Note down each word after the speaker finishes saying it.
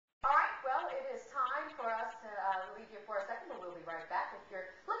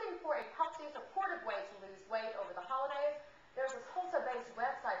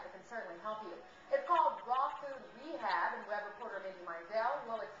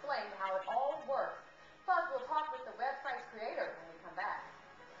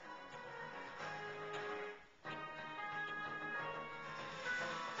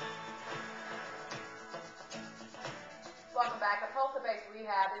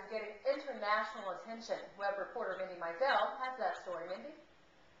Rehab is getting international attention. Web reporter Mindy Mizell has that story. Mindy?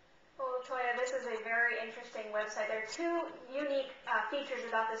 Well, Toya, this is a very interesting website. There are two unique features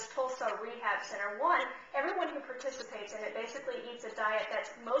about this Tulsa Rehab Center. One, everyone who participates in it basically eats a diet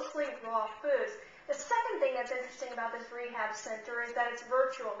that's mostly raw foods. The second thing that's interesting about this rehab center is that it's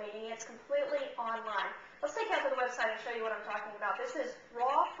virtual, meaning it's completely online. Let's take you out to the website and show you what I'm talking about. This is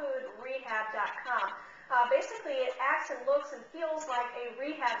rawfoodrehab.com. Basically, it acts and looks and feels like a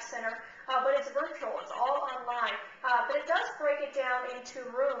rehab center, but it's virtual. It's all online. But it does break it down into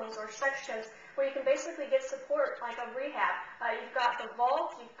rooms or sections where you can basically get support like a rehab. You've got the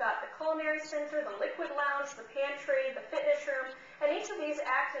vault, you've got the culinary center, the liquid lounge, the pantry, the fitness room, and each of these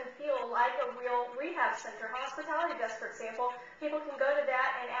act and feel like a real rehab center. Hospitality desk, for example, people can go to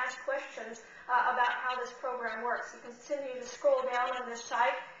that and ask questions about how this program works. You can continue to scroll down on this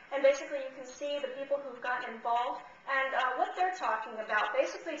site, and basically you can see the people who've gotten involved and what they're talking about.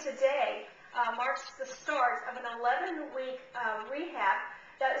 Basically today marks the start of an 11-week rehab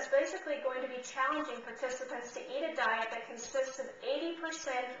that is basically going to be challenging participants to eat a diet that consists of 80%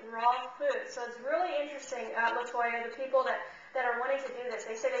 raw food. So it's really interesting, Latoya, the people that are wanting to do this.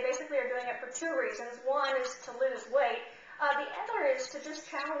 They say they basically are doing it for two reasons. One is to lose weight. The other is to just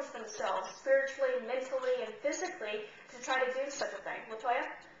challenge themselves spiritually, mentally, and physically to try to do such a thing. Latoya?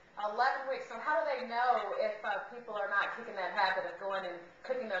 11 weeks. So how do they know if people are not kicking that habit of going and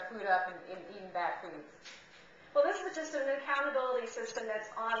cooking their food up and eating bad foods? Well, this is just an accountability system that's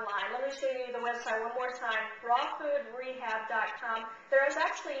online. Let me show you the website one more time, rawfoodrehab.com. There is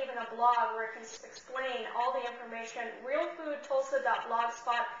actually even a blog where it can explain all the information,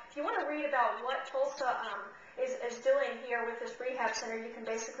 realfoodtulsa.blogspot. If you want to read about what Tulsa is doing here with this rehab center, you can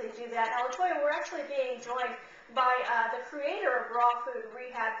basically do that. Now, Latoya, we're actually being joined by the creator of Raw Food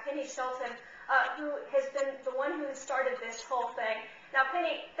Rehab, Penni Shelton, who has been the one who started this whole thing. Now,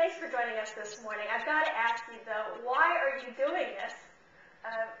 Penni, thanks for joining us this morning. I've got to ask you, though, why are you doing this?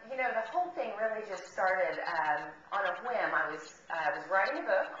 You know, the whole thing really just started on a whim. I was writing a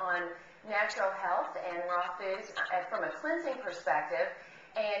book on natural health and raw foods from a cleansing perspective,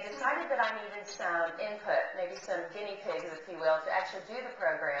 and decided that I needed some input, maybe some guinea pigs, if you will, to actually do the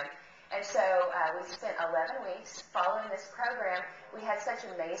program. And so we spent 11 weeks following this program. We had such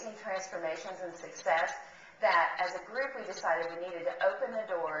amazing transformations and success that as a group we decided we needed to open the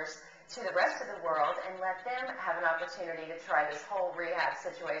doors to the rest of the world and let them have an opportunity to try this whole rehab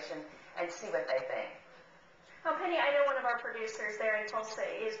situation and see what they think. Well, Penni, I know one of our producers there in Tulsa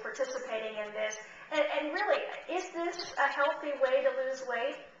is participating in this. And really, is this a healthy way to lose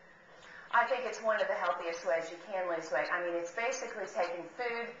weight? I think it's one of the healthiest ways you can lose weight. I mean, it's basically taking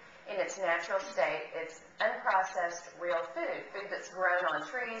food in its natural state. It's unprocessed, real food, food that's grown on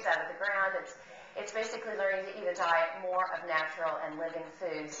trees, out of the ground. It's basically learning to eat a diet more of natural and living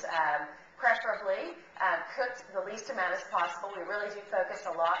foods, preferably cooked the least amount as possible. We really do focus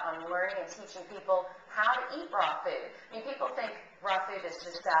a lot on learning and teaching people how to eat raw food. I mean, people think raw food is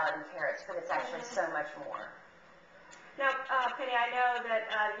just salad and carrots, but it's actually so much more. Now, Penni, I know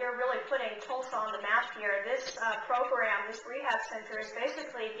that you're really putting Tulsa on the map here. This program, this rehab center, is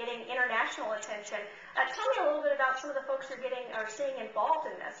basically getting international attention. Tell me a little bit about some of the folks you're seeing involved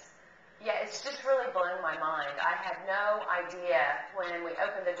in this. Yeah, it's just really blown my mind. I had no idea when we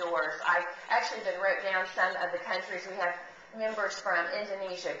opened the doors. I actually even wrote down some of the countries. We have members from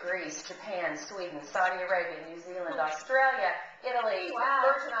Indonesia, Greece, Japan, Sweden, Saudi Arabia, New Zealand, Australia, Italy,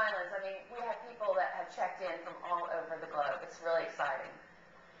 Virgin Islands. I mean, we have people that have checked in from all over the globe. It's really exciting.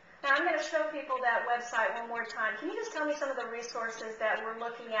 Now, I'm going to show people that website one more time. Can you just tell me some of the resources that we're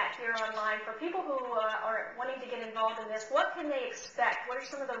looking at here online for people who are wanting to get involved in this? What can they expect? What are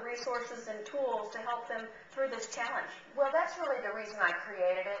some of the resources and tools to help them through this challenge? Well, that's really the reason I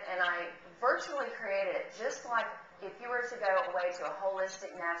created it, and I virtually created it just like if you were to go away to a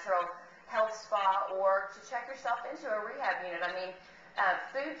holistic natural health spa or to check yourself into a rehab unit. I mean,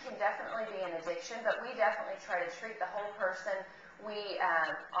 food can definitely be an addiction, but we definitely try to treat the whole person. We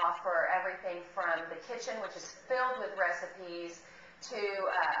offer everything from the kitchen, which is filled with recipes, to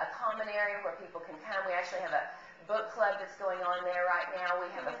a common area where people can come. We actually have a book club that's going on there right now.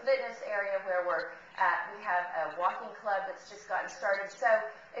 We have a fitness area where we have a walking club that's just gotten started. So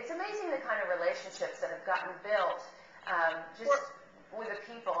it's amazing the kind of relationships that have gotten built just with the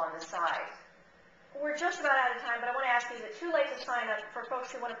people on the site. We're just about out of time, but I want to ask you, is it too late to sign up for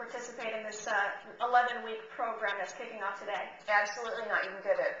folks who want to participate in this 11-week program that's kicking off today? Absolutely not. You can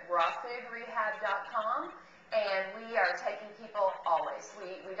go to rawfoodrehab.com, and we are taking people always.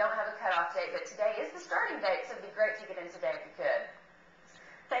 We don't have a cutoff date, but today is the starting date, so it'd be great to get in today if you could.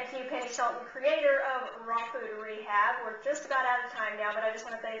 Thank you, Penni Shelton, creator of Raw Food Rehab. We're just about out of time now, but I just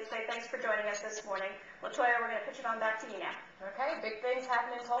want to say thanks for joining us this morning. LaToya, we're going to pitch it on back to you now. Okay, big things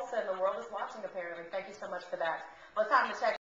happening in Tulsa, and the world is watching, apparently. Thank you so much for that. Well, it's time to check.